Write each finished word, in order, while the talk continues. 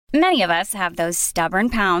Many of us have those stubborn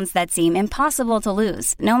pounds that seem impossible to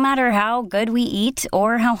lose, no matter how good we eat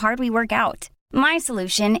or how hard we work out. My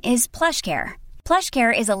solution is PlushCare.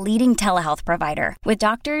 PlushCare is a leading telehealth provider with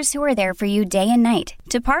doctors who are there for you day and night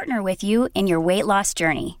to partner with you in your weight loss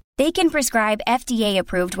journey. They can prescribe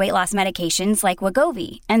FDA-approved weight loss medications like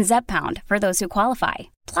Wegovy and Zepbound for those who qualify.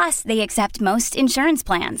 Plus, they accept most insurance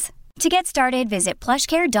plans. To get started, visit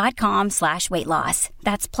plushcare.com/weightloss.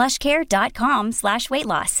 That's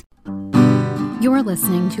plushcare.com/weightloss. You're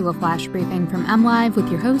listening to a flash briefing from MLive with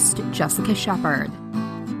your host, Jessica Shepard.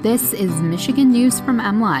 This is Michigan News from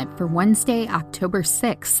MLive for Wednesday, October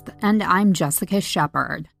 6th, and I'm Jessica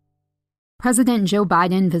Shepard. President Joe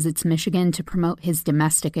Biden visits Michigan to promote his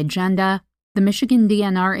domestic agenda. The Michigan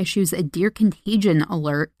DNR issues a deer contagion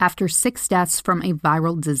alert after 6 deaths from a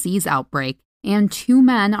viral disease outbreak, and 2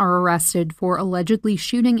 men are arrested for allegedly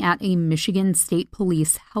shooting at a Michigan State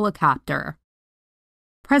Police helicopter.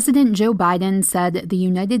 President Joe Biden said the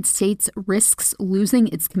United States risks losing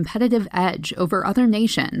its competitive edge over other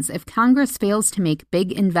nations if Congress fails to make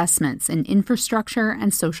big investments in infrastructure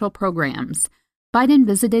and social programs. Biden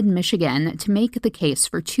visited Michigan to make the case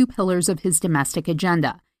for 2 pillars of his domestic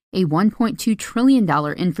agenda: a $1.2 trillion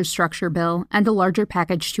infrastructure bill and a larger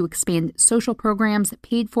package to expand social programs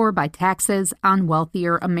paid for by taxes on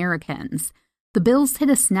wealthier Americans. The bills hit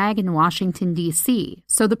a snag in Washington, D.C.,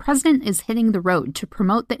 so the president is hitting the road to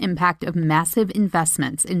promote the impact of massive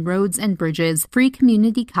investments in roads and bridges, free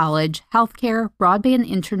community college, healthcare, broadband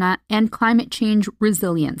internet, and climate change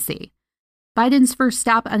resiliency. Biden's first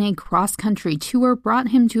stop on a cross-country tour brought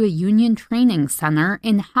him to a union training center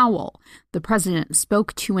in Howell. The president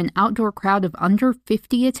spoke to an outdoor crowd of under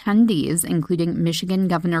 50 attendees, including Michigan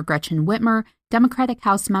Governor Gretchen Whitmer, Democratic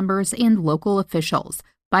House members, and local officials.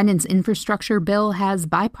 Biden's infrastructure bill has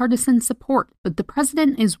bipartisan support, but the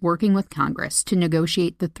president is working with Congress to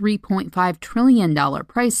negotiate the $3.5 trillion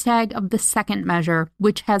price tag of the second measure,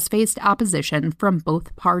 which has faced opposition from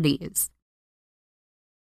both parties.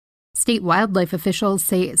 State wildlife officials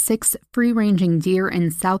say 6 free-ranging deer in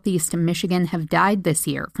southeast Michigan have died this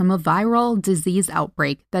year from a viral disease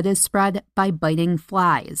outbreak that is spread by biting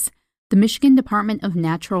flies. The Michigan Department of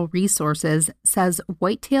Natural Resources says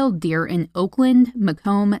white-tailed deer in Oakland,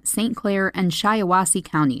 Macomb, St. Clair, and Shiawassee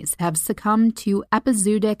counties have succumbed to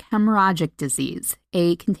epizootic hemorrhagic disease,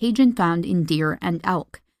 a contagion found in deer and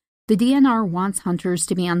elk. The DNR wants hunters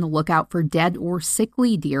to be on the lookout for dead or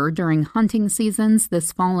sickly deer during hunting seasons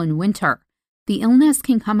this fall and winter. The illness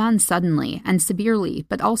can come on suddenly and severely,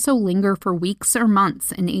 but also linger for weeks or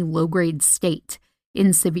months in a low-grade state.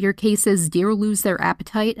 In severe cases, deer lose their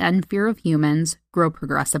appetite and fear of humans, grow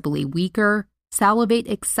progressively weaker, salivate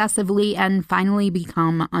excessively, and finally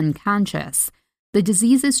become unconscious. The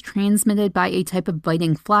disease is transmitted by a type of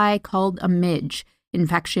biting fly called a midge.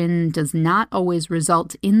 Infection does not always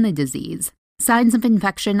result in the disease. Signs of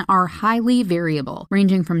infection are highly variable,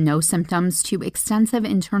 ranging from no symptoms to extensive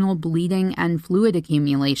internal bleeding and fluid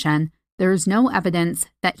accumulation. There is no evidence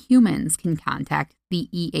that humans can contact the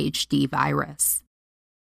EHD virus.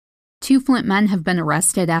 2 Flint men have been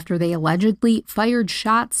arrested after they allegedly fired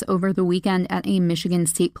shots over the weekend at a Michigan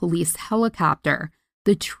State Police helicopter.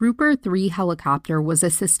 The Trooper 3 helicopter was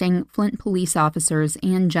assisting Flint police officers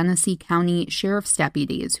and Genesee County Sheriff's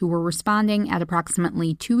deputies who were responding at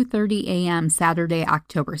approximately 2:30 a.m. Saturday,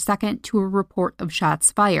 October 2nd, to a report of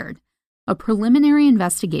shots fired. A preliminary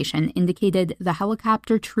investigation indicated the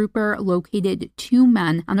helicopter trooper located 2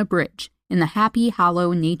 men on a bridge in the Happy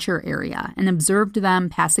Hollow Nature area and observed them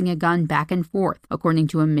passing a gun back and forth, according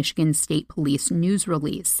to a Michigan State Police news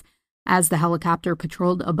release. As the helicopter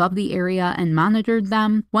patrolled above the area and monitored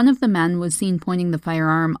them, one of the men was seen pointing the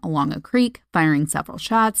firearm along a creek, firing several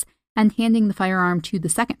shots, and handing the firearm to the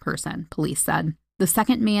second person, police said. The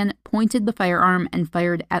second man pointed the firearm and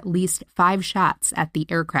fired at least 5 shots at the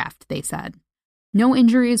aircraft, they said. No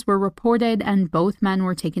injuries were reported, and both men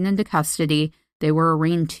were taken into custody. They were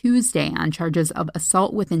arraigned Tuesday on charges of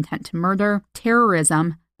assault with intent to murder,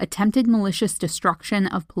 terrorism, attempted malicious destruction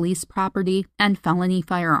of police property, and felony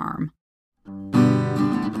firearm.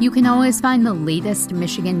 You can always find the latest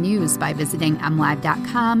Michigan news by visiting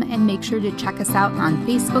mlive.com, and make sure to check us out on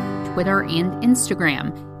Facebook, Twitter, and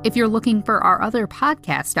Instagram. If you're looking for our other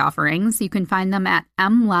podcast offerings, you can find them at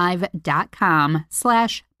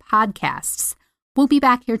mlive.com/podcasts. We'll be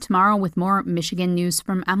back here tomorrow with more Michigan news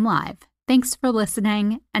from MLive. Thanks for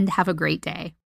listening, and have a great day.